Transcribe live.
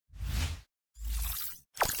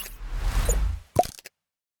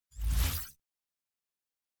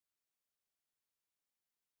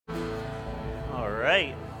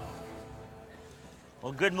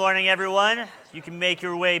Well, good morning, everyone. You can make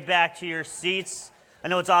your way back to your seats. I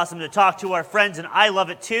know it's awesome to talk to our friends, and I love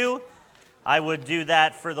it too. I would do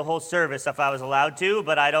that for the whole service if I was allowed to,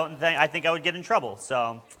 but I think I would get in trouble.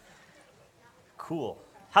 So, cool.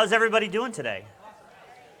 How's everybody doing today?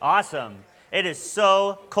 Awesome. It is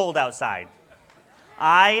so cold outside.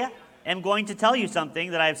 I am going to tell you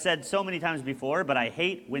something that I've said so many times before, but I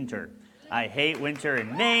hate winter. I hate winter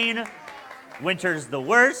in Maine. Winter's the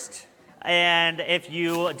worst. And if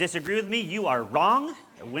you disagree with me, you are wrong.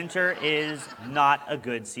 Winter is not a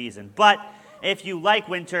good season. But if you like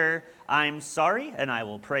winter, I'm sorry, and I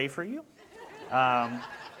will pray for you.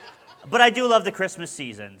 But I do love the Christmas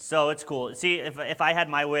season, so it's cool. See, if I had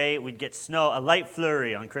my way, we'd get snow, a light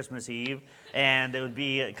flurry on Christmas Eve, and it would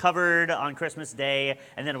be covered on Christmas Day,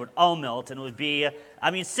 and then it would all melt, and it would be,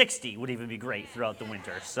 60 would even be great throughout the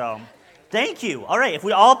winter. So, thank you. All right, if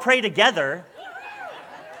we all pray together,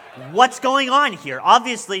 what's going on here?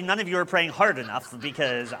 Obviously, none of you are praying hard enough,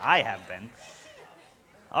 because I have been.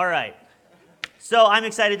 All right. So I'm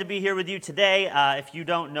excited to be here with you today. If you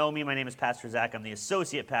don't know me, my name is Pastor Zach. I'm the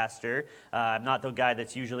associate pastor. I'm not the guy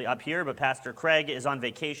that's usually up here, but Pastor Craig is on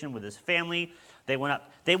vacation with his family. They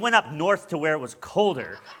went up north to where it was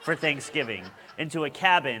colder for Thanksgiving, into a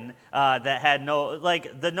cabin that had no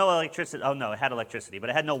electricity. Oh no, it had electricity, but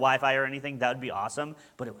it had no Wi-Fi or anything. That would be awesome.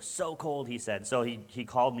 But it was so cold, he said. So he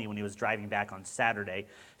called me when he was driving back on Saturday.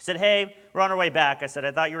 He said, "Hey, we're on our way back." I said,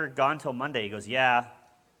 "I thought you were gone till Monday." He goes, "Yeah,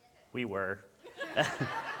 we were."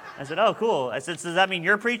 I said, "Oh, cool." I said, "So does that mean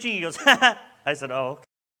you're preaching?" He goes, I said, "Oh."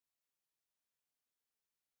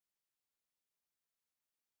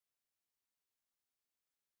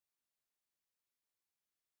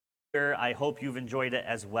 I hope you've enjoyed it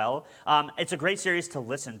as well. It's a great series to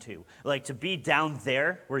listen to. Like, to be down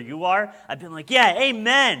there where you are, I've been like, yeah,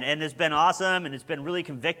 amen. And it's been awesome, and it's been really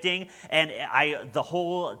convicting. And the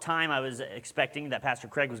whole time I was expecting that Pastor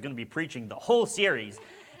Craig was going to be preaching the whole series.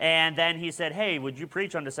 And then he said, "Hey, would you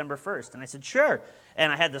preach on December 1st? And I said, "Sure."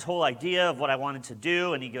 And I had this whole idea of what I wanted to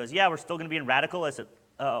do. And he goes, "Yeah, we're still going to be in Radical." I said,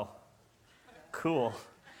 "Oh, cool."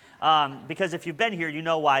 Because if you've been here, you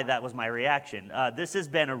know why that was my reaction. This has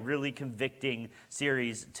been a really convicting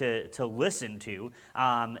series to listen to.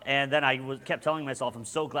 And then I kept telling myself, I'm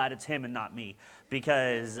so glad it's him and not me.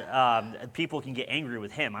 Because people can get angry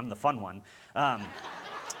with him. I'm the fun one.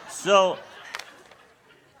 So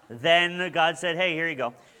then God said, "Hey, here you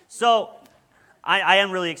go." So I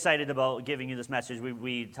am really excited about giving you this message.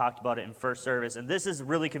 We talked about it in first service, and this is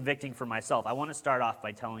really convicting for myself. I want to start off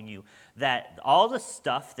by telling you that all the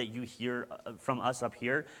stuff that you hear from us up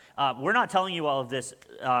here, we're not telling you all of this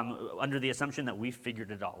under the assumption that we've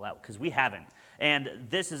figured it all out, because we haven't. And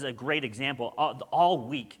this is a great example. All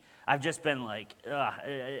week, I've just been like,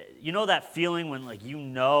 you know that feeling when like you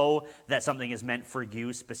know that something is meant for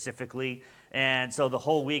you specifically? And so the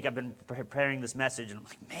whole week I've been preparing this message, and I'm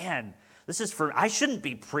like, man, I shouldn't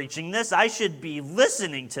be preaching this. I should be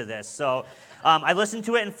listening to this. So I listened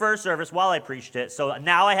to it in first service while I preached it. So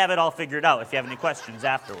now I have it all figured out if you have any questions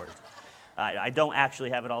afterwards. I don't actually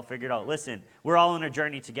have it all figured out. Listen, we're all on a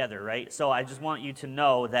journey together, right? So I just want you to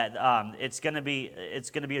know that it's going to be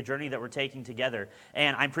a journey that we're taking together.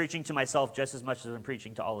 And I'm preaching to myself just as much as I'm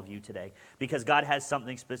preaching to all of you today, because God has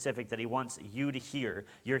something specific that he wants you to hear.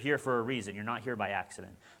 You're here for a reason. You're not here by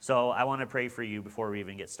accident. So I want to pray for you before we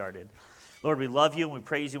even get started. Lord, we love you and we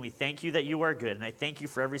praise you and we thank you that you are good. And I thank you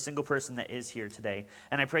for every single person that is here today.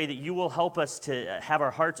 And I pray that you will help us to have our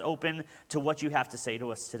hearts open to what you have to say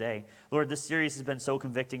to us today. Lord, this series has been so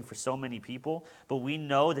convicting for so many people, but we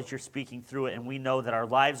know that you're speaking through it, and we know that our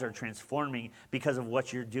lives are transforming because of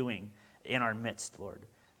what you're doing in our midst, Lord.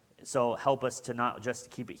 So help us to not just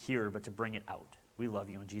keep it here, but to bring it out. We love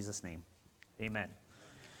you in Jesus' name. Amen.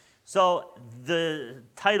 So the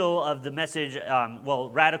title of the message,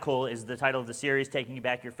 Radical is the title of the series, Taking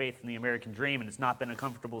Back Your Faith from the American Dream, and it's not been a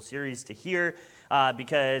comfortable series to hear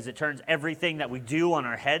because it turns everything that we do on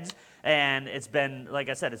our heads, and it's been, like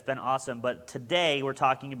I said, it's been awesome. But today we're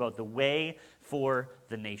talking about the way for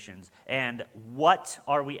the nations, and what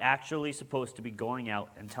are we actually supposed to be going out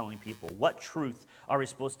and telling people? What truth are we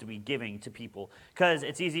supposed to be giving to people? Because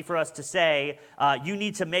it's easy for us to say, you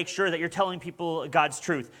need to make sure that you're telling people God's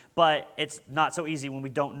truth, but it's not so easy when we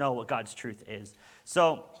don't know what God's truth is.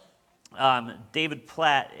 So David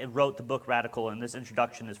Platt wrote the book Radical, and this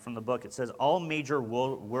introduction is from the book. It says, all major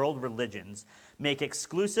world religions make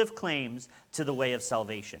exclusive claims to the way of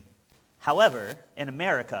salvation. However, in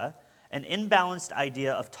America, an imbalanced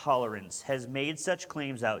idea of tolerance has made such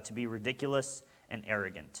claims out to be ridiculous and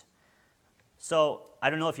arrogant. So I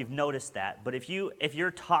don't know if you've noticed that, but if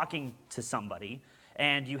you're talking to somebody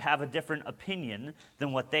and you have a different opinion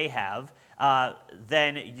than what they have,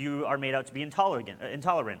 then you are made out to be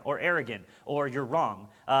intolerant or arrogant, or you're wrong.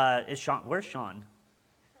 Where's Sean?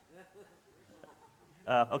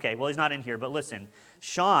 Okay, well, he's not in here, but listen,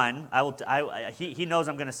 Sean, he knows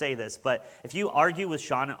I'm going to say this, but if you argue with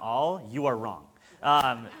Sean at all, you are wrong.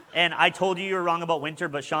 And I told you were wrong about winter,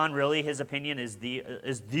 but Sean, really, his opinion is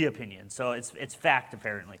the opinion. So it's fact,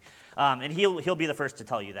 apparently. And he'll be the first to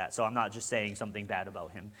tell you that, so I'm not just saying something bad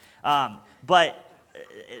about him. But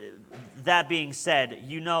that being said,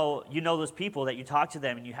 you know those people that you talk to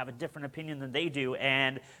them and you have a different opinion than they do,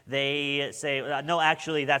 and they say, no,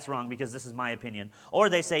 actually, that's wrong because this is my opinion. Or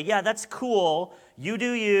they say, yeah, that's cool. You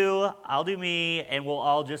do you, I'll do me, and we'll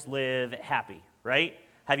all just live happy, right?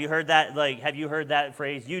 Have you heard that? Have you heard that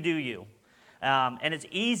phrase, you do you? And it's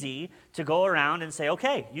easy to go around and say,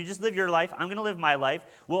 okay, you just live your life. I'm going to live my life.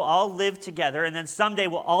 We'll all live together, and then someday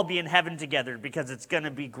we'll all be in heaven together because it's going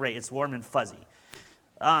to be great. It's warm and fuzzy.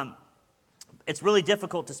 It's really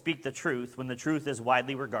difficult to speak the truth when the truth is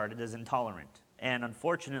widely regarded as intolerant. And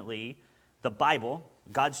unfortunately, the Bible,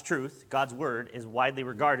 God's truth, God's word, is widely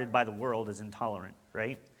regarded by the world as intolerant,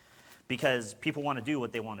 right? Because people want to do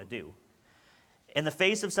what they want to do. In the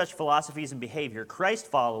face of such philosophies and behavior, Christ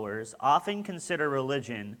followers often consider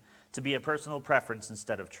religion to be a personal preference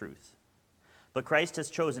instead of truth. But Christ has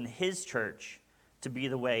chosen his church to be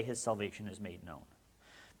the way his salvation is made known.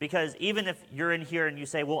 Because even if you're in here and you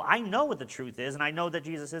say, well, I know what the truth is, and I know that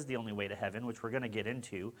Jesus is the only way to heaven, which we're going to get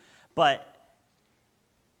into, but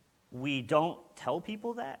we don't tell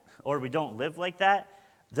people that, or we don't live like that,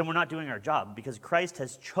 then we're not doing our job, because Christ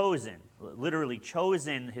has chosen, literally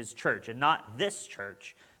chosen his church, and not this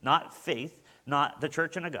church, not Faith, not the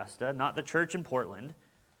church in Augusta, not the church in Portland,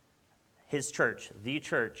 his church, the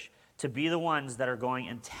church, to be the ones that are going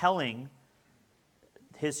and telling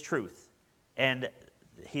his truth. And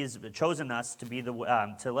he's chosen us to be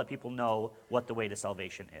to let people know what the way to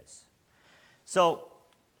salvation is. So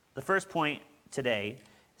the first point today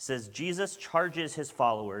says Jesus charges his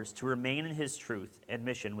followers to remain in his truth and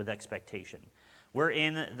mission with expectation. We're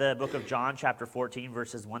in the book of John, chapter 14,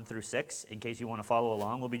 verses 1 through 6, in case you want to follow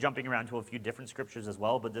along. We'll be jumping around to a few different scriptures as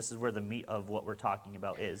well, but this is where the meat of what we're talking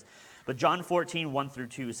about is. But John 14, 1 through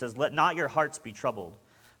 2 says, "Let not your hearts be troubled.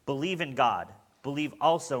 Believe in God. Believe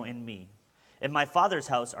also in me. In my Father's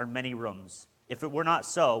house are many rooms. If it were not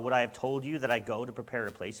so, would I have told you that I go to prepare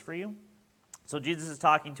a place for you?" So Jesus is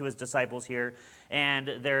talking to his disciples here, and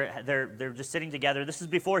they're just sitting together. This is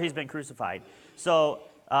before he's been crucified. So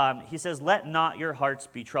he says, "Let not your hearts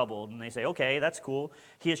be troubled." And they say, okay, that's cool.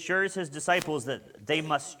 He assures his disciples that they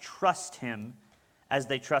must trust him as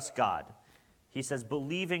they trust God. He says,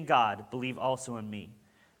 "Believe in God, believe also in me,"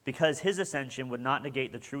 because his ascension would not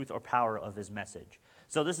negate the truth or power of his message.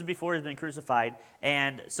 So this is before he's been crucified,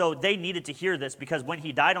 and so they needed to hear this, because when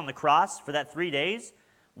he died on the cross for that 3 days,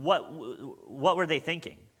 what were they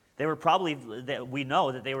thinking? They were probably, we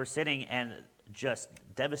know that they were sitting and just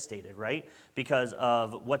devastated, right? Because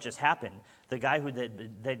of what just happened. The guy who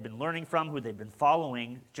they'd been learning from, who they'd been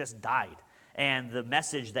following, just died. And the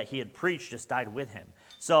message that he had preached just died with him.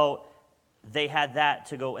 So they had that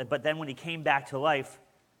to go, but then when he came back to life,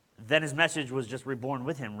 then his message was just reborn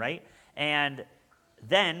with him, right? And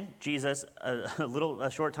then Jesus, a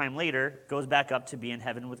short time later, goes back up to be in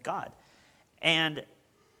heaven with God. And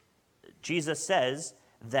Jesus says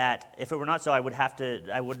that if it were not so,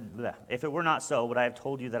 if it were not so, would I have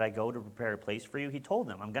told you that I go to prepare a place for you? He told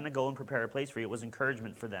them, I'm going to go and prepare a place for you. It was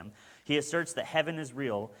encouragement for them. He asserts that heaven is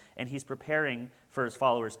real, and he's preparing for his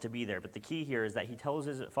followers to be there. But the key here is that he tells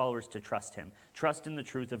his followers to trust him, trust in the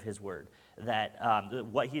truth of his word, that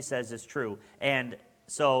what he says is true. And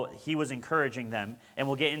so he was encouraging them, and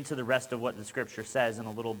we'll get into the rest of what the scripture says in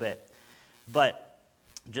a little bit. But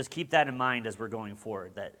just keep that in mind as we're going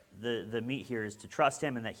forward, that the meat here is to trust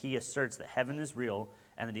him, and that he asserts that heaven is real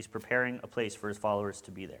and that he's preparing a place for his followers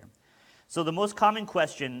to be there. So the most common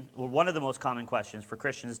question, or one of the most common questions for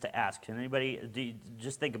Christians to ask, can anybody,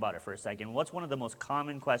 just think about it for a second. What's one of the most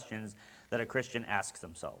common questions that a Christian asks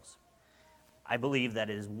themselves? I believe that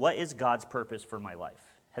is, what is God's purpose for my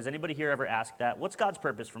life? Has anybody here ever asked that? What's God's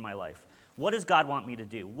purpose for my life? What does God want me to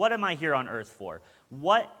do? What am I here on earth for?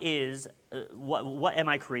 What am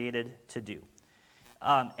I created to do?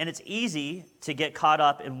 And it's easy to get caught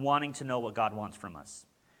up in wanting to know what God wants from us.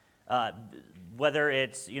 Whether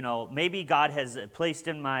it's, maybe God has placed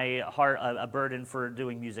in my heart a burden for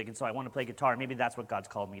doing music, and so I want to play guitar. Maybe that's what God's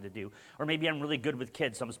called me to do. Or maybe I'm really good with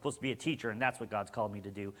kids, so I'm supposed to be a teacher, and that's what God's called me to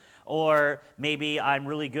do. Or maybe I'm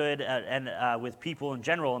really good with people in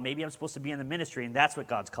general, and maybe I'm supposed to be in the ministry, and that's what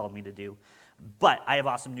God's called me to do. But I have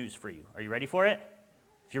awesome news for you. Are you ready for it?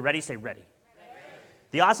 If you're ready, say ready.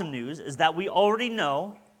 The awesome news is that we already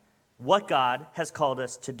know what God has called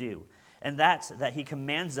us to do, and that's that he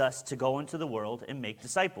commands us to go into the world and make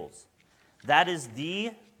disciples. That is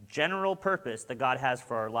the general purpose that God has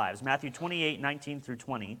for our lives. Matthew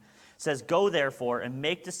 28:19-20 says, "Go therefore and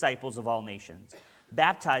make disciples of all nations,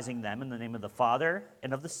 baptizing them in the name of the Father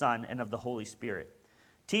and of the Son and of the Holy Spirit,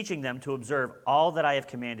 teaching them to observe all that I have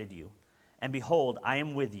commanded you. And behold, I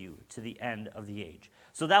am with you to the end of the age."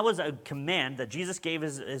 So that was a command that Jesus gave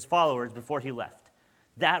his followers before he left.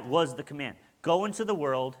 That was the command. Go into the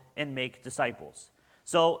world and make disciples.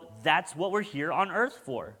 So that's what we're here on earth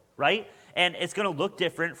for, right? And it's going to look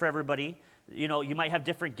different for everybody. You know, you might have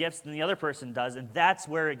different gifts than the other person does, and that's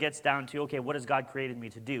where it gets down to, okay, what has God created me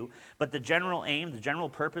to do? But the general aim, the general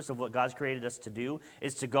purpose of what God's created us to do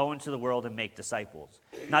is to go into the world and make disciples.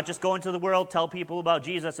 Not just go into the world, tell people about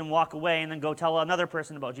Jesus and walk away, and then go tell another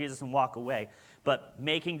person about Jesus and walk away. But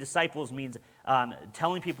making disciples means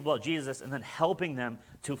telling people about Jesus and then helping them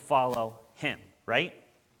to follow him, right?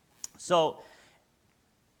 So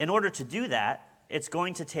in order to do that, it's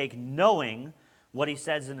going to take knowing what he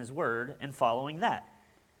says in his word and following that.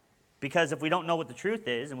 Because if we don't know what the truth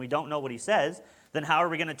is and we don't know what he says, then how are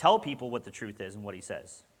we going to tell people what the truth is and what he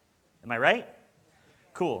says? Am I right?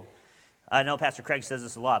 Cool. I know Pastor Craig says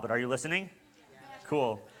this a lot, but are you listening?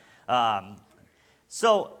 Cool.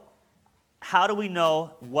 So how do we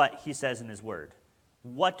know what he says in his word?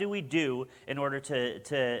 What do we do in order to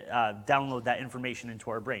download that information into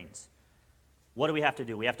our brains? What do we have to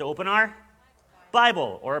do? We have to open our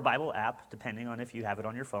Bible or a Bible app, depending on if you have it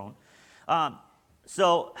on your phone.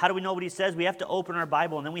 So how do we know what he says? We have to open our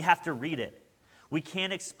Bible, and then we have to read it. We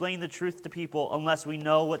can't explain the truth to people unless we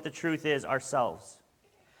know what the truth is ourselves.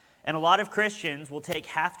 And a lot of Christians will take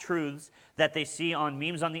half-truths that they see on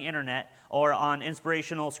memes on the internet or on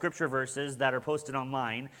inspirational scripture verses that are posted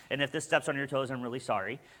online. And if this steps on your toes, I'm really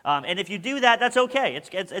sorry. And if you do that, that's okay.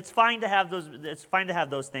 It's fine to have those. It's fine to have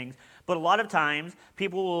those things. But a lot of times,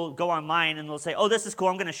 people will go online and they'll say, "Oh, this is cool.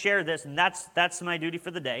 I'm going to share this, and that's my duty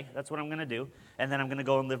for the day. That's what I'm going to do. And then I'm going to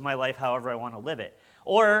go and live my life however I want to live it."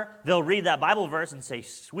 Or they'll read that Bible verse and say,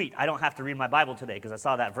 "Sweet, I don't have to read my Bible today because I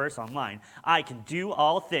saw that verse online. I can do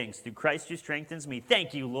all things through Christ who strengthens me.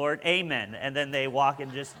 Thank you, Lord. Amen." And then they walk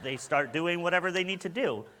and they start doing whatever they need to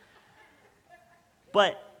do.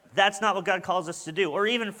 But that's not what God calls us to do. Or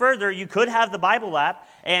even further, you could have the Bible app,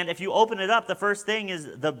 and if you open it up, the first thing is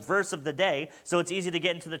the verse of the day. So it's easy to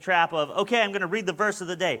get into the trap of, okay, I'm going to read the verse of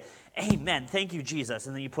the day. Amen. Thank you, Jesus.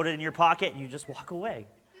 And then you put it in your pocket and you just walk away.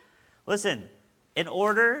 Listen. In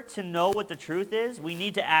order to know what the truth is, we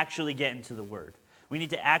need to actually get into the Word. We need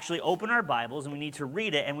to actually open our Bibles, and we need to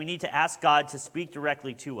read it, and we need to ask God to speak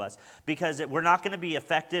directly to us, because we're not going to be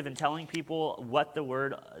effective in telling people what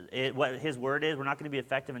His Word is. We're not going to be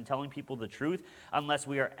effective in telling people the truth unless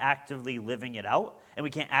we are actively living it out, and we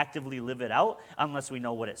can't actively live it out unless we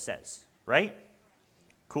know what it says, right?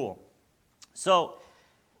 Cool. So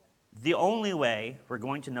the only way we're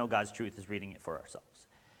going to know God's truth is reading it for ourselves.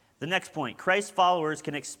 The next point, Christ's followers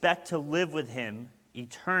can expect to live with him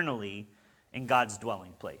eternally in God's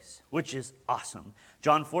dwelling place, which is awesome.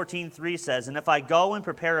 John 14:3 says, "And if I go and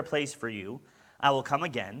prepare a place for you, I will come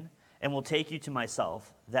again and will take you to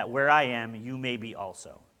myself, that where I am, you may be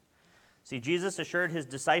also." See, Jesus assured his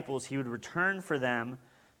disciples he would return for them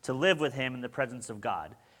to live with him in the presence of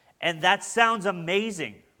God. And that sounds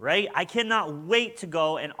amazing, right? I cannot wait to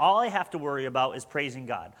go, and all I have to worry about is praising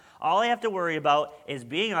God. All I have to worry about is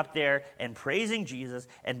being up there and praising Jesus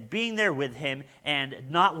and being there with him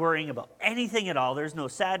and not worrying about anything at all. There's no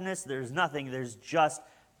sadness. There's nothing. There's just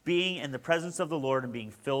being in the presence of the Lord and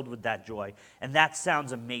being filled with that joy. And that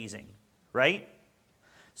sounds amazing, right?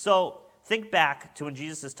 So think back to when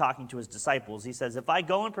Jesus is talking to his disciples. He says, "If I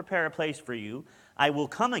go and prepare a place for you, I will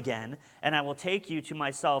come again, and I will take you to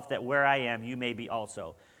myself, that where I am, you may be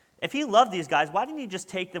also." If he loved these guys, why didn't he just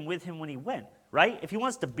take them with him when he went, right? If he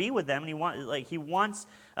wants to be with them, and he wants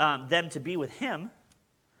them to be with him,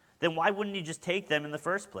 then why wouldn't he just take them in the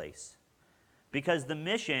first place? Because the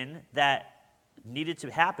mission that needed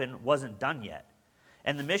to happen wasn't done yet.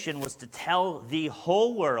 And the mission was to tell the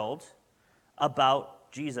whole world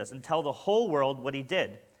about Jesus and tell the whole world what he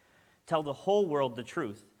did. Tell the whole world the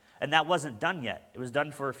truth. And that wasn't done yet. It was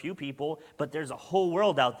done for a few people, but there's a whole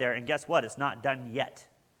world out there, and guess what? It's not done yet.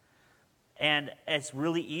 And it's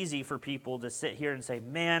really easy for people to sit here and say,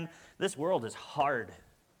 "Man, this world is hard.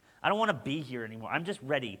 I don't want to be here anymore. I'm just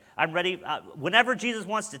ready. I'm ready. Whenever Jesus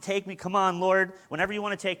wants to take me, come on, Lord. Whenever you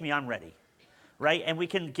want to take me, I'm ready." Right? And we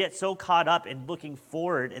can get so caught up in looking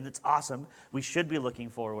forward, and it's awesome. We should be looking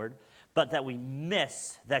forward. but that we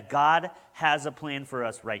miss that God has a plan for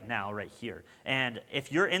us right now, right here. And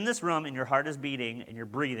if you're in this room and your heart is beating and you're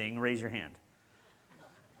breathing, raise your hand.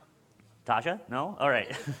 Tasha? No? All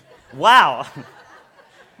right. Wow.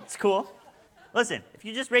 It's cool. Listen, if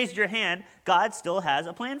you just raised your hand, God still has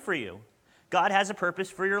a plan for you. God has a purpose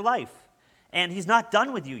for your life. And he's not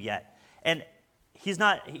done with you yet. And he's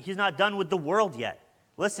not done with the world yet.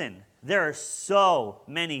 Listen, there are so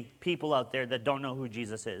many people out there that don't know who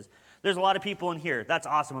Jesus is. There's a lot of people in here. That's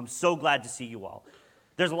awesome. I'm so glad to see you all.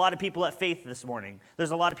 There's a lot of people at Faith this morning.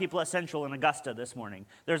 There's a lot of people at Central in Augusta this morning.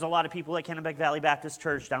 There's a lot of people at Kennebec Valley Baptist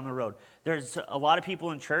Church down the road. There's a lot of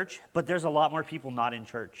people in church, but there's a lot more people not in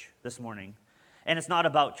church this morning. And it's not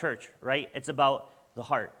about church, right? It's about the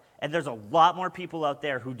heart. And there's a lot more people out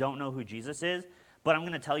there who don't know who Jesus is, but I'm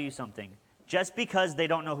going to tell you something. Just because they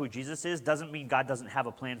don't know who Jesus is doesn't mean God doesn't have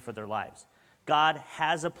a plan for their lives. God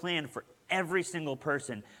has a plan for every single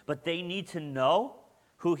person, but they need to know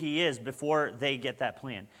who he is before they get that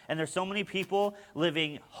plan. And there's so many people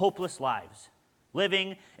living hopeless lives,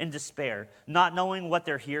 living in despair, not knowing what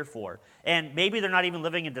they're here for. And maybe they're not even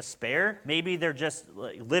living in despair. Maybe they're just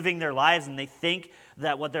living their lives and they think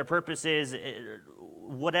that what their purpose is,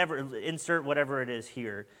 whatever, insert whatever it is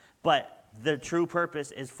here. But the true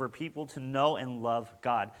purpose is for people to know and love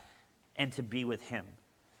God and to be with him.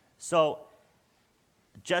 So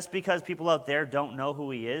just because people out there don't know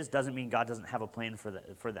who he is doesn't mean God doesn't have a plan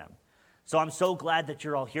for them. So I'm so glad that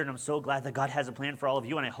you're all here, and I'm so glad that God has a plan for all of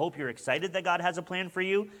you, and I hope you're excited that God has a plan for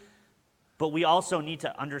you. But we also need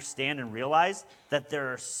to understand and realize that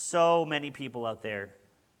there are so many people out there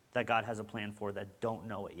that God has a plan for that don't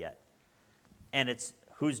know it yet. And it's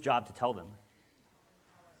whose job to tell them?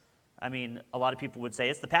 I mean, a lot of people would say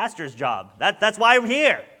it's the pastor's job. That's why I'm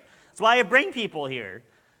here. That's why I bring people here,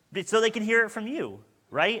 so they can hear it from you.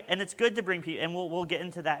 Right? And it's good to bring people, and we'll get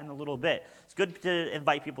into that in a little bit. It's good to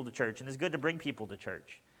invite people to church, and it's good to bring people to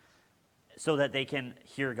church so that they can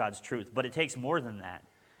hear God's truth. But it takes more than that.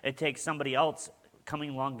 It takes somebody else coming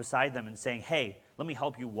along beside them and saying, hey, let me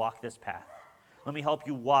help you walk this path. Let me help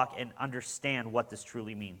you walk and understand what this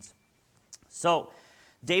truly means. So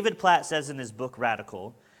David Platt says in his book,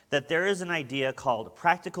 Radical, that there is an idea called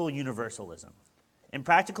practical universalism. In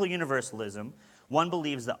practical universalism, one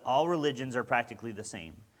believes that all religions are practically the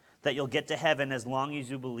same, that you'll get to heaven as long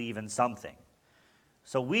as you believe in something.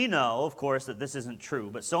 So we know, of course, that this isn't true,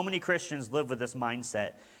 but so many Christians live with this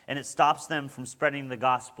mindset, and it stops them from spreading the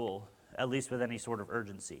gospel, at least with any sort of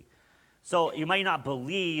urgency. So you might not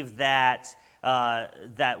believe that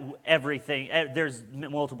everything, there's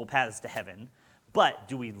multiple paths to heaven, but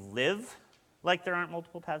do we live like there aren't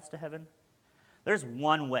multiple paths to heaven? There's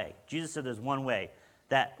one way. Jesus said there's one way,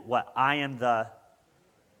 that I am the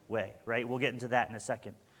way, right? We'll get into that in a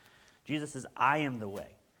second. Jesus says, I am the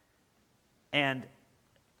way. And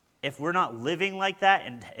if we're not living like that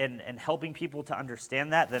and helping people to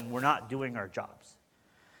understand that, then we're not doing our jobs.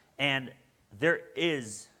 And there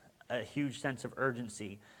is a huge sense of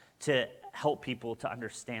urgency to help people to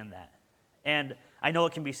understand that. And I know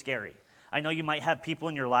it can be scary. I know you might have people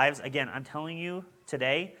in your lives. Again, I'm telling you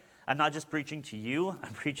today, I'm not just preaching to you,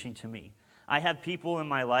 I'm preaching to me. I have people in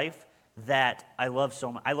my life that I love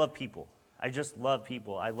so much. I love people. I just love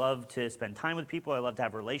people. I love to spend time with people. I love to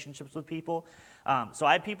have relationships with people. So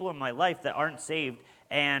I have people in my life that aren't saved,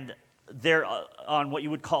 and they're on what you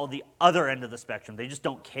would call the other end of the spectrum. They just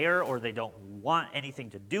don't care, or they don't want anything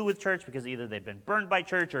to do with church because either they've been burned by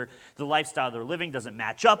church or the lifestyle they're living doesn't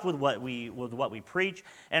match up with what we preach.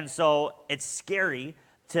 And so it's scary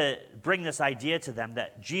to bring this idea to them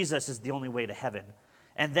that Jesus is the only way to heaven.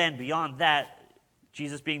 And then beyond that,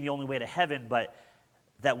 Jesus being the only way to heaven, but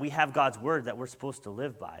that we have God's word that we're supposed to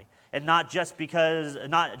live by. And not just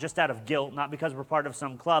out of guilt, not because we're part of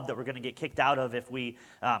some club that we're going to get kicked out of if we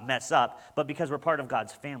mess up, but because we're part of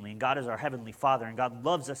God's family. And God is our heavenly Father, and God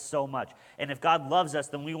loves us so much. And if God loves us,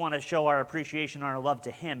 then we want to show our appreciation and our love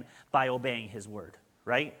to him by obeying his word,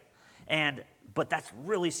 right? But that's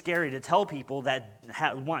really scary to tell people that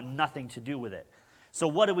want nothing to do with it. So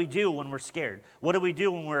what do we do when we're scared? What do we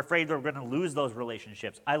do when we're afraid that we're going to lose those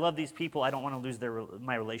relationships? I love these people. I don't want to lose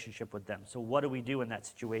my relationship with them. So what do we do in that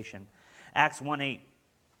situation? Acts 1:8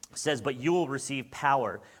 says, "But you will receive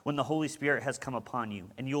power when the Holy Spirit has come upon you,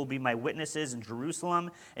 and you will be my witnesses in Jerusalem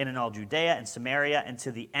and in all Judea and Samaria and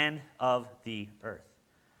to the end of the earth."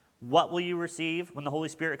 What will you receive when the Holy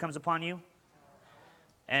Spirit comes upon you?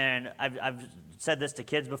 And I've said this to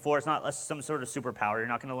kids before. It's not some sort of superpower. You're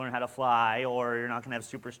not going to learn how to fly, or you're not going to have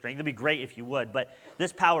super strength. It'd be great if you would, but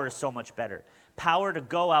this power is so much better. power to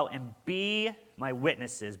go out and be my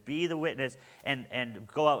witnesses, be the witness, and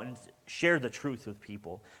go out and share the truth with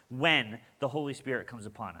people when the Holy Spirit comes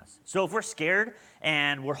upon us. So if we're scared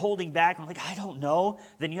and we're holding back, and we're like, I don't know,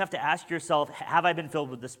 then you have to ask yourself, have I been filled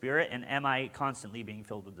with the Spirit, and am I constantly being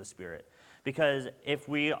filled with the Spirit? Because if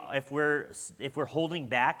we're holding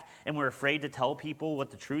back and we're afraid to tell people what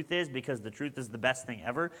the truth is, because the truth is the best thing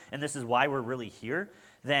ever, and this is why we're really here,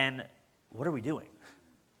 then what are we doing?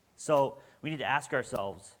 So we need to ask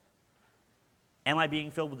ourselves, am I being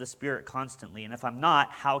filled with the Spirit constantly? And if I'm not,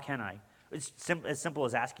 how can I? It's as simple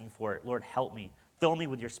as asking for it. Lord, help me. Fill me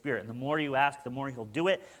with your Spirit. And the more you ask, the more he'll do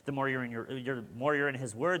it. The more you're in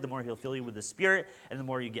his word, the more he'll fill you with the Spirit. And the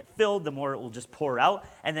more you get filled, the more it will just pour out.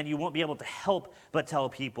 And then you won't be able to help but tell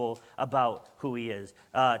people about who he is.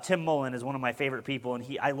 Tim Mullen is one of my favorite people, and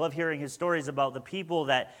I love hearing his stories about the people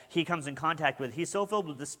that he comes in contact with. He's so filled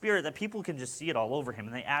with the Spirit that people can just see it all over him.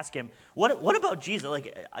 And they ask him, what about Jesus?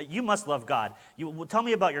 Like, you must love God. Tell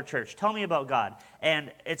me about your church. Tell me about God.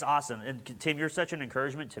 And it's awesome. And Tim, you're such an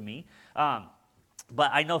encouragement to me.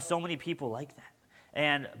 But I know so many people like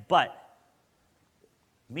that. But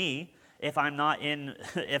me, if I'm not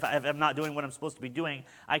if I'm not doing what I'm supposed to be doing,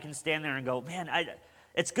 I can stand there and go, man,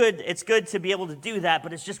 it's good to be able to do that,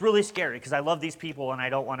 but it's just really scary because I love these people and I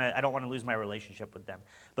don't want to lose my relationship with them.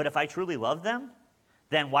 But if I truly love them,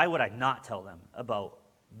 then why would I not tell them about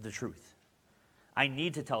the truth? I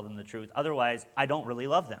need to tell them the truth. Otherwise, I don't really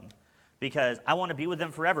love them because I want to be with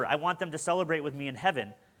them forever. I want them to celebrate with me in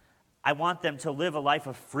heaven. I want them to live a life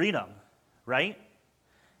of freedom, right?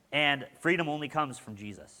 And freedom only comes from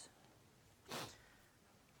Jesus.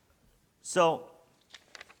 So,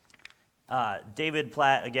 David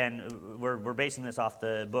Platt, again, we're basing this off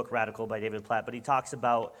the book Radical by David Platt, but he talks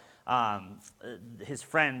about his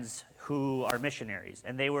friends who are missionaries.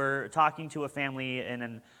 And they were talking to a family in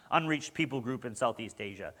an unreached people group in Southeast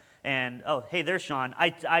Asia. And, oh, hey, there's Sean.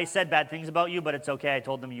 I said bad things about you, but it's okay. I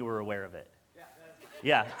told them you were aware of it.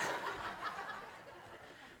 Yeah.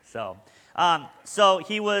 So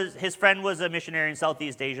his friend was a missionary in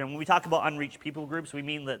Southeast Asia. And when we talk about unreached people groups, we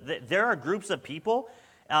mean that there are groups of people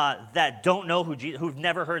that don't know who've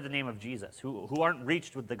never heard the name of Jesus, who aren't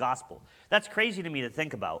reached with the gospel. That's crazy to me to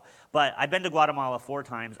think about. But I've been to Guatemala 4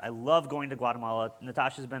 times. I love going to Guatemala.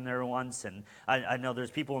 Natasha's been there once, and I know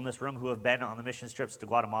there's people in this room who have been on the mission trips to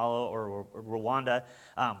Guatemala or Rwanda.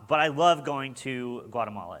 But I love going to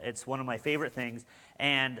Guatemala. It's one of my favorite things.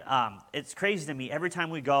 And it's crazy to me. Every time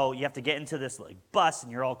we go, you have to get into this bus,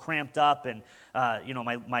 and you're all cramped up, and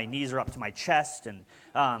my knees are up to my chest, and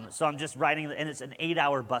so I'm just riding, and it's an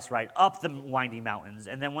 8-hour bus ride up the windy mountains.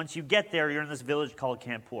 And then once you get there, you're in this village called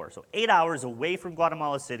Campur. So 8 hours away from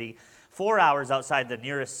Guatemala City, 4 hours outside the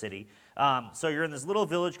nearest city. So you're in this little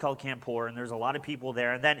village called Campur, and there's a lot of people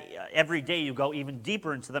there. And then every day you go even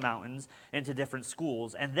deeper into the mountains, into different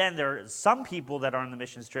schools. And then there are some people that are on the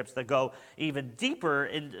mission trips that go even deeper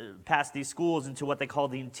past these schools into what they call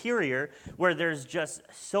the interior, where there's just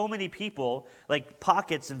so many people, like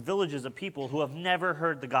pockets and villages of people who have never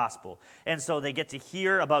heard the gospel. And so they get to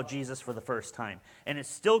hear about Jesus for the first time. And it's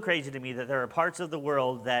still crazy to me that there are parts of the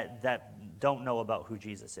world that don't know about who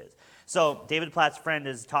Jesus is. So David Platt's friend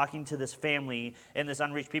is talking to this family in this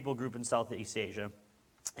unreached people group in Southeast Asia.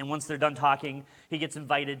 And once they're done talking, he gets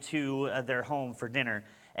invited to their home for dinner.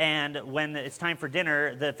 And when it's time for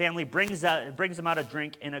dinner, the family brings them out a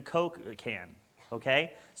drink in a Coke can,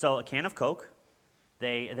 okay? So a can of Coke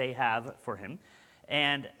they have for him.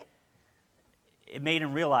 And it made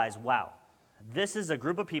him realize, wow, this is a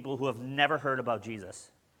group of people who have never heard about Jesus,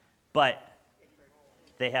 but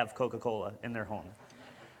they have Coca-Cola in their home.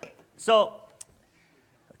 So,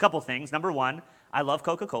 a couple things. Number one, I love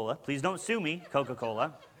Coca-Cola. Please don't sue me,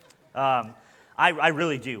 Coca-Cola. I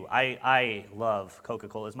really do. I love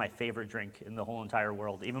Coca-Cola. It's my favorite drink in the whole entire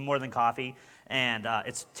world, even more than coffee. And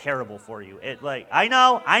it's terrible for you. I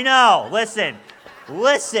know. Listen.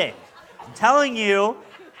 I'm telling you,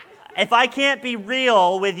 if I can't be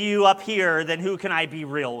real with you up here, then who can I be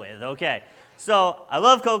real with? Okay. So I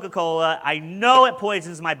love Coca-Cola. I know it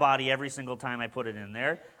poisons my body every single time I put it in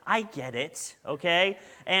there. I get it, okay?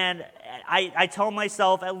 And I tell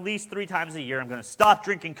myself at least 3 times a year, I'm going to stop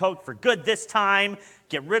drinking Coke for good this time,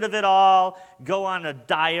 get rid of it all, go on a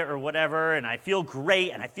diet or whatever, and I feel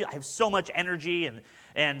great, and I have so much energy,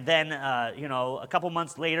 and then, a couple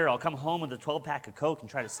months later, I'll come home with a 12-pack of Coke and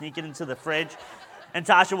try to sneak it into the fridge, and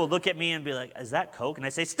Tasha will look at me and be like, is that Coke? And I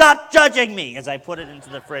say, stop judging me, as I put it into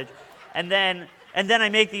the fridge. And then I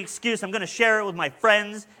make the excuse, I'm going to share it with my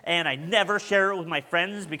friends, and I never share it with my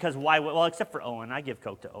friends because why? Well, except for Owen. I give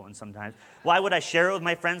Coke to Owen sometimes. Why would I share it with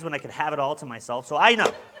my friends when I could have it all to myself? So I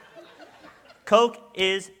know. Coke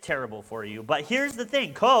is terrible for you. But here's the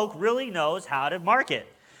thing. Coke really knows how to market.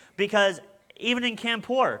 Because even in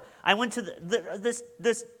Campur, I went to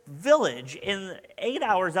this village in 8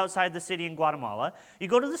 hours outside the city in Guatemala. You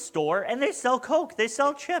go to the store, and they sell Coke. They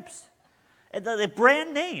sell chips. The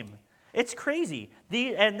brand name. It's crazy.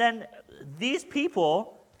 And then these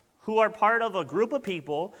people who are part of a group of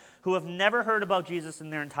people who have never heard about Jesus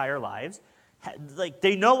in their entire lives, like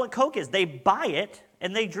they know what Coke is. They buy it,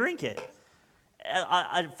 and they drink it.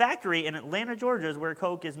 A factory in Atlanta, Georgia is where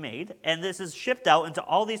Coke is made, and this is shipped out into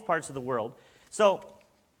all these parts of the world. So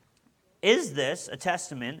is this a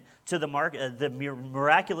testament to the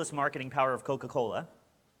miraculous marketing power of Coca-Cola,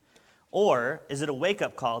 or is it a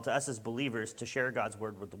wake-up call to us as believers to share God's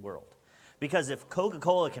word with the world? Because if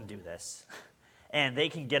Coca-Cola can do this, and they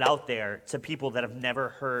can get out there to people that have never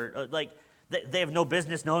heard, like they have no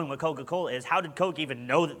business knowing what Coca-Cola is, how did Coke even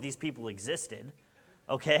know that these people existed?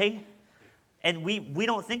 Okay? And we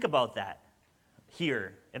don't think about that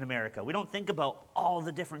here in America. We don't think about all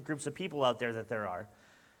the different groups of people out there that there are.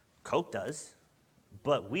 Coke does,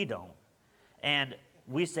 but we don't. And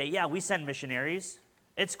we say, yeah, we send missionaries.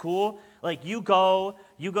 It's cool. Like you go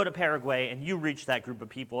to Paraguay and you reach that group of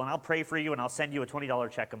people, and I'll pray for you and I'll send you a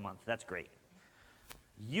 $20 check a month. That's great.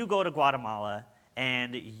 You go to Guatemala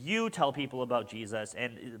and you tell people about Jesus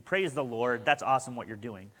and praise the Lord. That's awesome what you're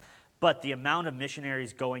doing. But the amount of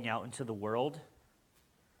missionaries going out into the world,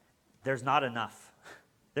 there's not enough.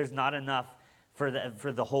 There's not enough for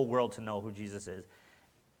the whole world to know who Jesus is.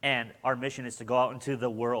 And our mission is to go out into the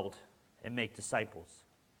world and make disciples,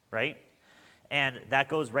 right? And that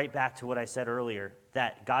goes right back to what I said earlier,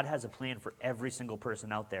 that God has a plan for every single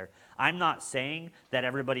person out there. I'm not saying that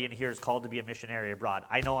everybody in here is called to be a missionary abroad.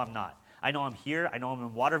 I know I'm not. I know I'm here. I know I'm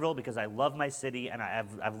in Waterville because I love my city, and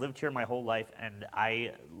I've lived here my whole life, and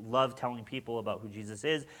I love telling people about who Jesus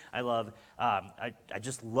is. I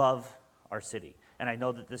just love our city, and I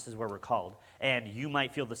know that this is where we're called, and you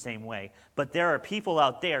might feel the same way. But there are people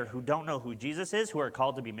out there who don't know who Jesus is who are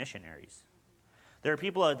called to be missionaries. There are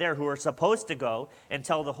people out there who are supposed to go and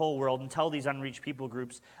tell the whole world and tell these unreached people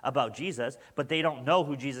groups about Jesus, but they don't know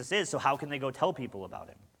who Jesus is, so how can they go tell people about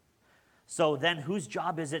him? So then whose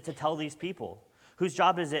job is it to tell these people? Whose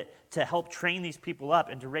job is it to help train these people up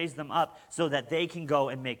and to raise them up so that they can go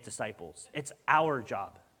and make disciples? It's our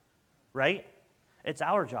job, right? It's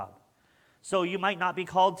our job. So you might not be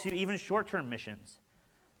called to even short-term missions,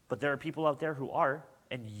 but there are people out there who are,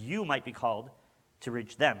 and you might be called to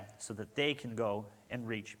reach them so that they can go and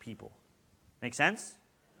reach people. Make sense?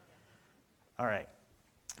 All right.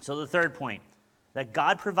 So the third point, that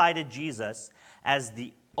God provided Jesus as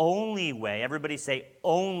the only way, everybody say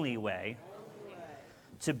only way,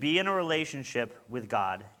 to be in a relationship with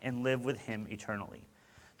God and live with him eternally.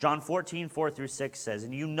 John 14, 4-6 says,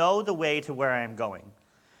 "And you know the way to where I am going."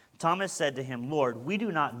 Thomas said to him, "Lord, we do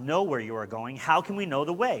not know where you are going. How can we know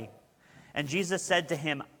the way?" And Jesus said to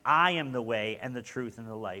him, "I am the way and the truth and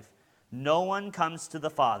the life. No one comes to the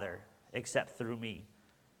Father except through me."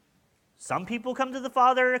 Some people come to the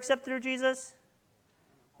Father except through Jesus?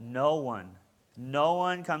 No one. No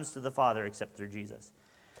one comes to the Father except through Jesus.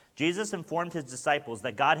 Jesus informed his disciples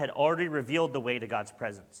that God had already revealed the way to God's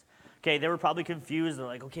presence. Okay, they were probably confused. They're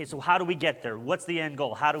like, okay, so how do we get there? What's the end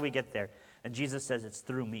goal? How do we get there? And Jesus says, it's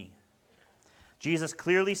through me. Jesus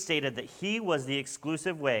clearly stated that he was the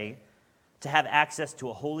exclusive way to have access to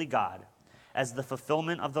a holy God as the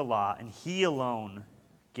fulfillment of the law, and he alone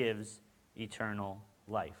gives eternal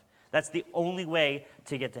life. That's the only way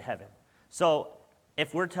to get to heaven. So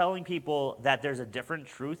if we're telling people that there's a different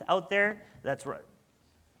truth out there, that's right.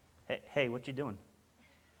 Hey, what you doing?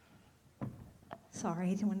 Sorry, I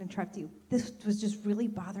didn't want to interrupt you. This was just really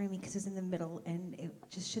bothering me because it's in the middle, and it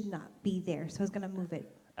just should not be there, so I was going to move it.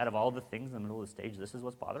 Out of all the things in the middle of the stage, this is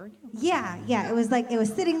what's bothering you? Yeah, it was like, it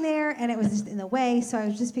was sitting there, and it was just in the way, so I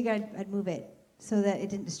just figured I'd move it so that it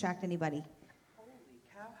didn't distract anybody. Holy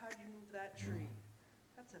cow, how'd you move that tree?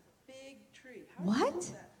 That's a big tree. What?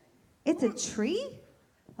 It's a tree?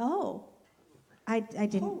 Oh. I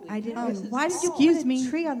didn't. Why did you Excuse put me. a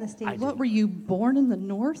tree on the stage? What, were you born in the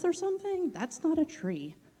north or something? That's not a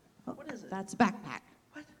tree. What is it? That's a backpack.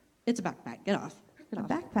 What? It's a backpack. Get off. Get A off.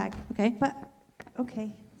 backpack. Okay. But,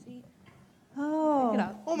 okay. Oh. Get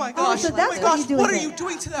off. Oh my gosh! so Oh that's my what gosh! you do What with are it. you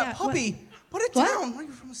doing to that Yeah, puppy? Put it What? down. What, are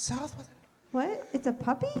you from the south? What? It's a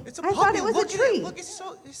puppy? It's a I puppy. thought it was Look a at tree. Look, it's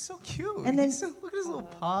so cute. And then- Look at his little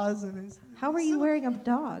paws and his. How are you wearing a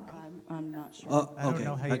dog? I'm not sure. Okay. don't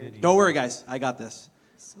know how you did it. Don't worry, guys. I got this.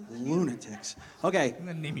 Lunatics. Okay. I'm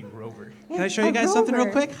gonna name you Rover. Can I show you A guys something real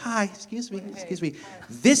rover. quick? Hi. Excuse me. Excuse me.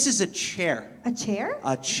 This is a chair. A chair?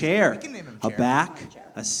 A chair. We can name him A chair. back.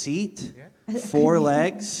 A seat. 4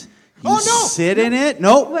 legs. You Oh, no! sit in it.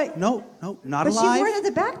 No, Wait. no, not But she alive. wore it as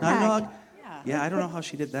a Not a backpack. dog. Yeah, I don't know how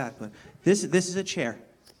she did that, but this is a chair.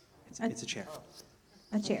 It's a chair.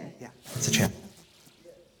 A chair. Yeah, it's a chair.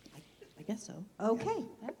 I guess so. Okay.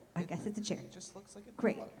 I guess it's a chair.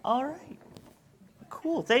 Great. All right.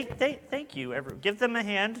 Cool. Thank you. Give them a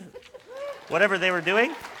hand, whatever they were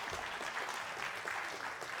doing.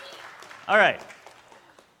 All right.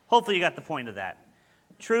 Hopefully you got the point of that.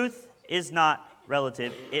 Truth is not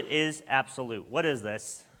relative. It is absolute. What is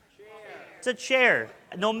this? It's a chair.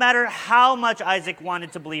 No matter how much Isaac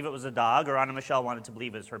wanted to believe it was a dog, or Anna Michelle wanted to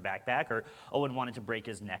believe it was her backpack, or Owen wanted to break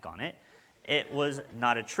his neck on it, it was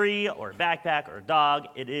not a tree or a backpack or a dog.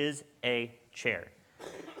 It is a chair.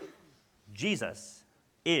 Jesus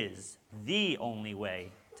is the only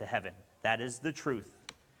way to heaven. That is the truth.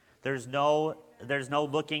 There's no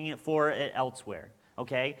looking for it elsewhere.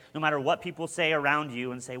 Okay? No matter what people say around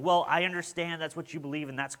you and say, well, I understand that's what you believe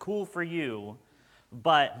and that's cool for you,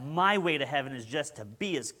 but my way to heaven is just to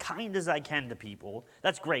be as kind as I can to people.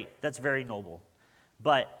 That's great. That's very noble.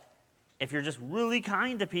 But if you're just really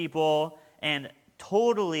kind to people and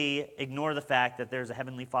totally ignore the fact that there's a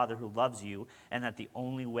heavenly Father who loves you and that the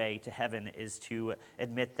only way to heaven is to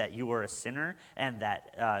admit that you are a sinner and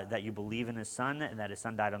that you believe in his Son and that his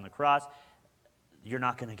Son died on the cross, you're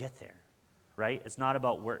not going to get there, right? It's not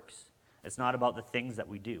about works. It's not about the things that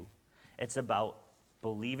we do. It's about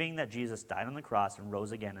believing that Jesus died on the cross and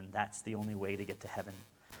rose again, and that's the only way to get to heaven.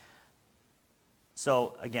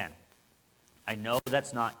 So, again, I know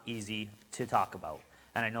that's not easy to talk about,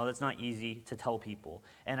 and I know that's not easy to tell people,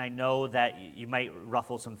 and I know that you might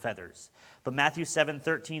ruffle some feathers. But Matthew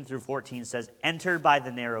 7:13 through 14 says, "Enter by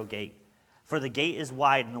the narrow gate, for the gate is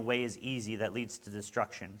wide and the way is easy that leads to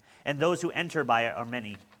destruction, and those who enter by it are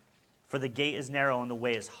many. For the gate is narrow and the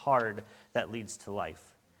way is hard that leads to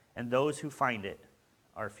life, and those who find it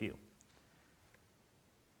are few."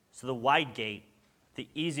 So the wide gate, the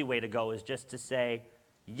easy way to go is just to say,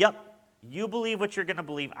 yep, you believe what you're going to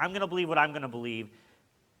believe. I'm going to believe what I'm going to believe.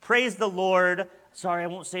 Praise the Lord. Sorry, I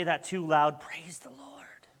won't say that too loud. Praise the Lord.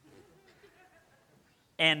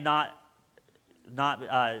 And not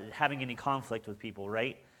having any conflict with people,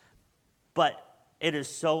 right? But it is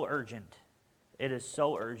so urgent. It is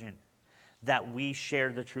so urgent that we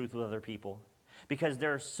share the truth with other people, because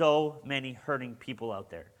there are so many hurting people out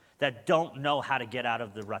there that don't know how to get out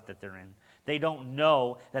of the rut that they're in. They don't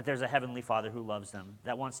know that there's a heavenly Father who loves them,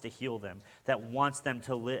 that wants to heal them, that wants them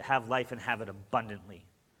to have life and have it abundantly.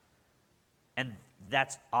 And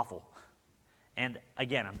that's awful. And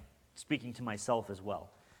again, I'm speaking to myself as well,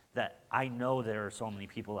 that I know there are so many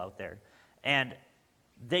people out there. And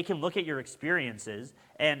they can look at your experiences,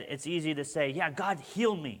 and it's easy to say, yeah, God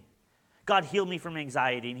healed me. God healed me from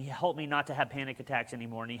anxiety, and he helped me not to have panic attacks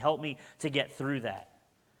anymore, and he helped me to get through that.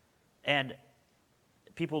 And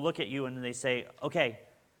people look at you and they say, okay,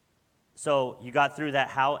 so you got through that,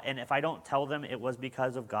 how? And if I don't tell them it was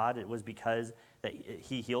because of God, it was because that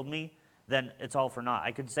he healed me, then it's all for naught.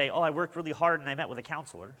 I could say, oh, I worked really hard and I met with a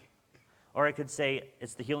counselor. Or I could say,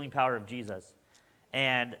 it's the healing power of Jesus,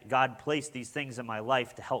 and God placed these things in my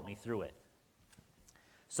life to help me through it.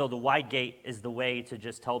 So the wide gate is the way to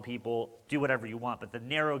just tell people, do whatever you want. But the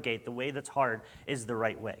narrow gate, the way that's hard, is the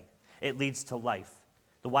right way. It leads to life.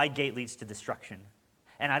 The wide gate leads to destruction.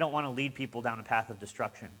 And I don't want to lead people down a path of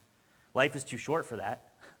destruction. Life is too short for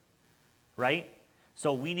that, right?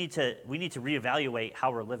 So we need to reevaluate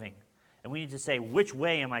how we're living. And we need to say, which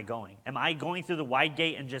way am I going? Am I going through the wide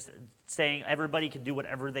gate and just saying everybody can do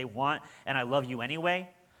whatever they want and I love you anyway?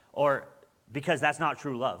 Or because that's not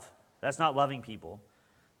true love. That's not loving people.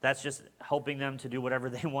 That's just helping them to do whatever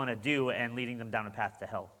they want to do and leading them down a path to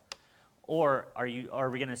hell. Or are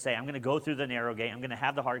we going to say, I'm going to go through the narrow gate, I'm going to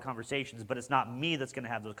have the hard conversations, but it's not me that's going to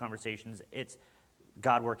have those conversations. It's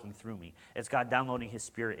God working through me. It's God downloading his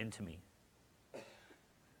Spirit into me.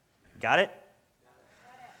 Got it?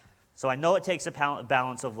 So I know it takes a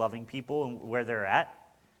balance of loving people and where they're at.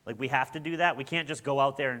 Like, we have to do that. We can't just go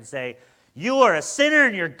out there and say, you are a sinner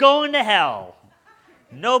and you're going to hell.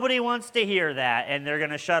 Nobody wants to hear that, and they're going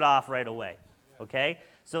to shut off right away. Okay?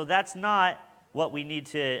 So that's not what we need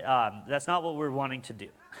to, that's not what we're wanting to do.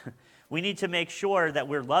 We need to make sure that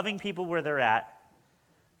we're loving people where they're at,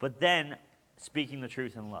 but then speaking the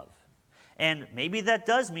truth in love. And maybe that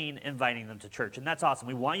does mean inviting them to church, and that's awesome.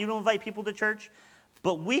 We want you to invite people to church,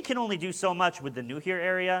 but we can only do so much with the New Here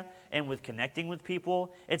area and with connecting with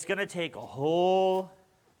people. It's going to take a whole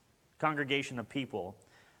congregation of people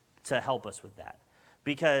to help us with that.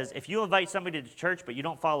 Because if you invite somebody to church but you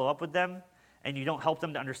don't follow up with them and you don't help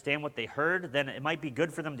them to understand what they heard, then it might be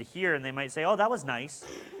good for them to hear, and they might say, oh, that was nice.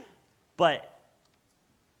 But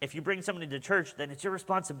if you bring somebody to church, then it's your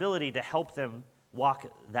responsibility to help them walk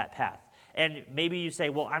that path. And maybe you say,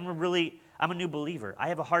 well, I'm a new believer. I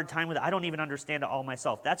have a hard time with it. I don't even understand it all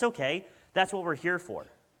myself. That's okay. That's what we're here for.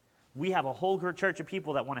 We have a whole church of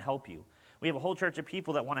people that want to help you. We have a whole church of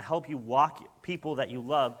people that want to help you walk people that you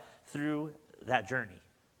love through that journey.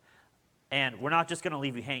 And we're not just going to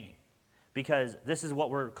leave you hanging, because this is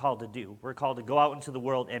what we're called to do. We're called to go out into the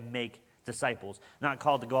world and make disciples, not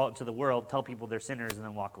called to go out into the world, tell people they're sinners, and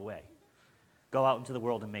then walk away. Go out into the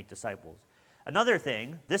world and make disciples. Another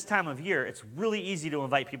thing, this time of year, it's really easy to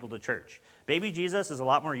invite people to church. Baby Jesus is a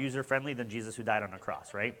lot more user-friendly than Jesus who died on a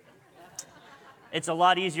cross, right? It's a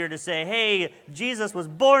lot easier to say, hey, Jesus was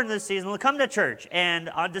born this season, come to church. And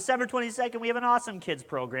on December 22nd, we have an awesome kids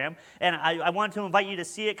program. And I want to invite you to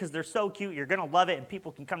see it because they're so cute. You're going to love it. And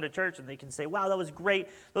people can come to church and they can say, wow, that was great.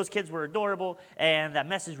 Those kids were adorable. And that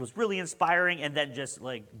message was really inspiring. And then just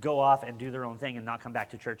like go off and do their own thing and not come back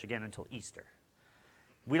to church again until Easter.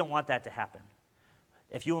 We don't want that to happen.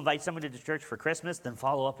 If you invite somebody to church for Christmas, then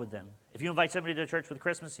follow up with them. If you invite somebody to church for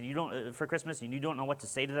Christmas and you don't know what to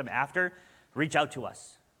say to them after, reach out to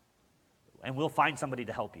us, and we'll find somebody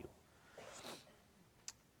to help you.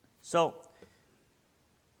 So,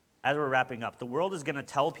 as we're wrapping up, the world is going to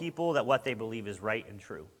tell people that what they believe is right and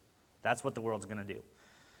true. That's what the world's going to do.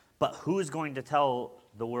 But who is going to tell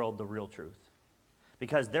the world the real truth?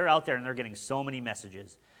 Because they're out there and they're getting so many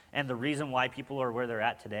messages. And the reason why people are where they're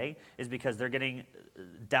at today is because they're getting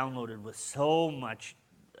downloaded with so much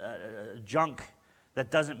junk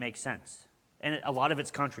that doesn't make sense. And a lot of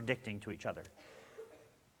it's contradicting to each other.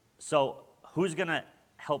 So who's going to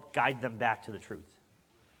help guide them back to the truth?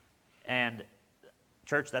 And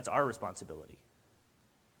church, that's our responsibility.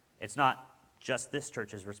 It's not just this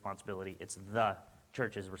church's responsibility. It's the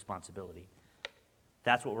church's responsibility.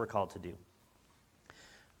 That's what we're called to do.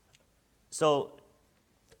 So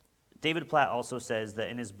David Platt also says that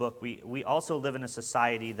in his book, we also live in a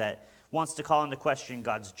society that wants to call into question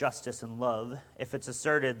God's justice and love if it's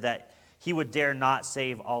asserted that he would dare not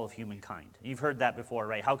save all of humankind. You've heard that before,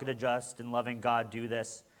 right? How could a just and loving God do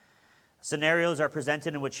this? Scenarios are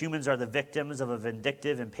presented in which humans are the victims of a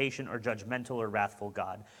vindictive, impatient, or judgmental or wrathful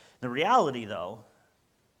God. The reality, though,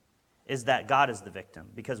 is that God is the victim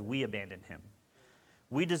because we abandoned him.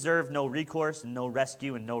 We deserve no recourse, and no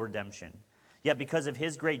rescue, and no redemption. Yet because of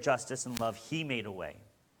his great justice and love, he made a way.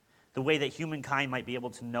 The way that humankind might be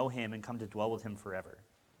able to know him and come to dwell with him forever.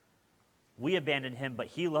 We abandoned him, but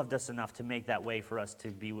he loved us enough to make that way for us to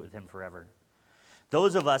be with him forever.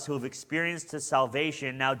 Those of us who have experienced his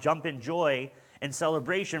salvation now jump in joy and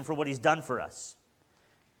celebration for what he's done for us.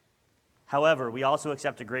 However, we also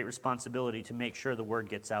accept a great responsibility to make sure the word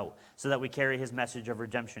gets out so that we carry his message of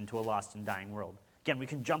redemption to a lost and dying world. Again, we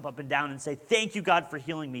can jump up and down and say, thank you, God, for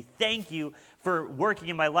healing me. Thank you for working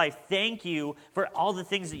in my life. Thank you for all the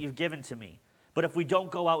things that you've given to me. But if we don't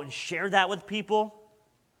go out and share that with people,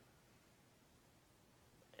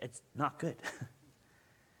 it's not good.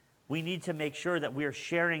 We need to make sure that we are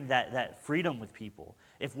sharing that freedom with people.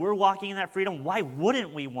 If we're walking in that freedom, why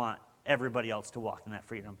wouldn't we want everybody else to walk in that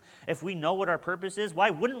freedom? If we know what our purpose is, why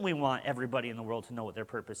wouldn't we want everybody in the world to know what their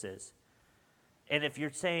purpose is? And if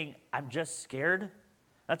you're saying, I'm just scared,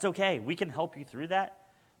 that's okay. We can help you through that,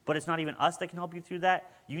 but it's not even us that can help you through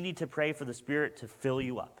that. You need to pray for the Spirit to fill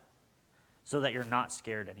you up so that you're not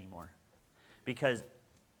scared anymore, because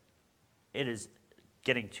it is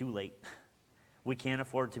getting too late. We can't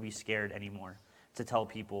afford to be scared anymore to tell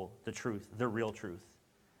people the truth, the real truth,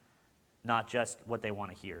 not just what they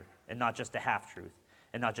want to hear, and not just a half-truth,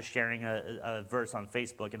 and not just sharing a verse on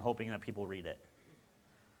Facebook and hoping that people read it.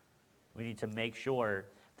 We need to make sure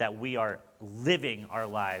that we are living our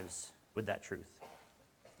lives with that truth.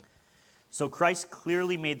 So Christ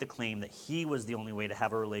clearly made the claim that he was the only way to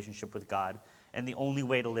have a relationship with God and the only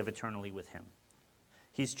way to live eternally with him.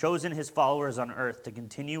 He's chosen his followers on earth to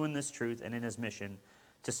continue in this truth and in his mission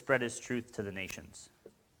to spread his truth to the nations.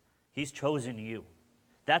 He's chosen you.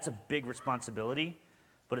 That's a big responsibility,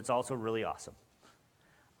 but it's also really awesome.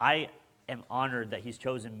 I am honored that he's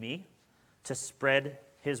chosen me to spread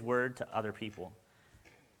his word to other people.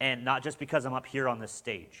 And not just because I'm up here on this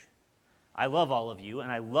stage. I love all of you,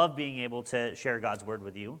 and I love being able to share God's word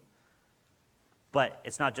with you. But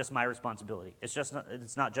it's not just my responsibility.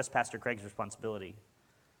 It's not just Pastor Craig's responsibility.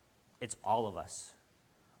 It's all of us.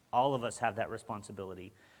 All of us have that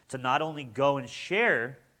responsibility to not only go and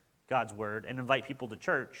share God's word and invite people to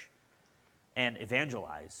church and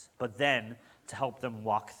evangelize, but then to help them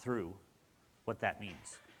walk through what that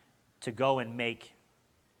means. To go and make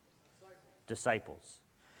disciples.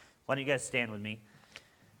 Why don't you guys stand with me?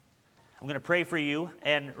 I'm going to pray for you.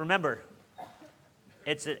 And remember,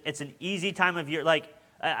 it's an easy time of year. Like,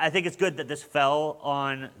 I think it's good that this fell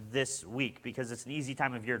on this week because it's an easy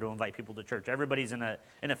time of year to invite people to church. Everybody's in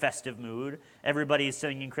a festive mood. Everybody's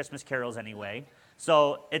singing Christmas carols anyway.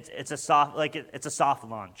 So it's a soft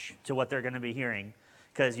launch to what they're going to be hearing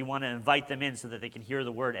because you want to invite them in so that they can hear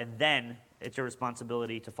the word, and then it's your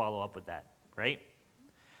responsibility to follow up with that, right?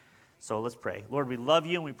 So let's pray. Lord, we love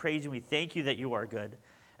you and we praise you and we thank you that you are good.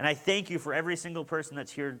 And I thank you for every single person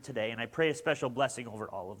that's here today, and I pray a special blessing over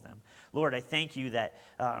all of them. Lord, I thank you that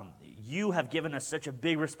you have given us such a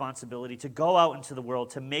big responsibility to go out into the world,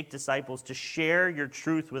 to make disciples, to share your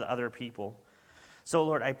truth with other people. So,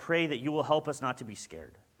 Lord, I pray that you will help us not to be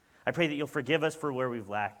scared. I pray that you'll forgive us for where we've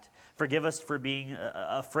lacked. Forgive us for being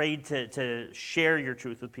afraid to share your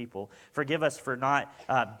truth with people. Forgive us for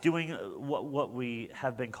not doing what we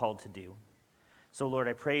have been called to do. So, Lord,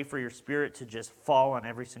 I pray for your Spirit to just fall on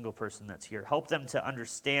every single person that's here. Help them to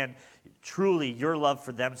understand truly your love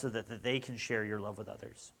for them so that they can share your love with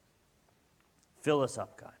others. Fill us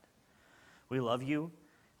up, God. We love you.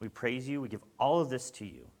 We praise you. We give all of this to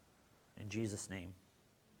you. In Jesus' name,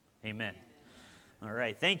 amen. All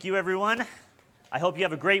right. Thank you, everyone. I hope you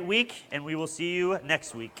have a great week, and we will see you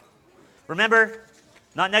next week. Remember,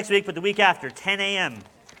 not next week, but the week after, 10 a.m.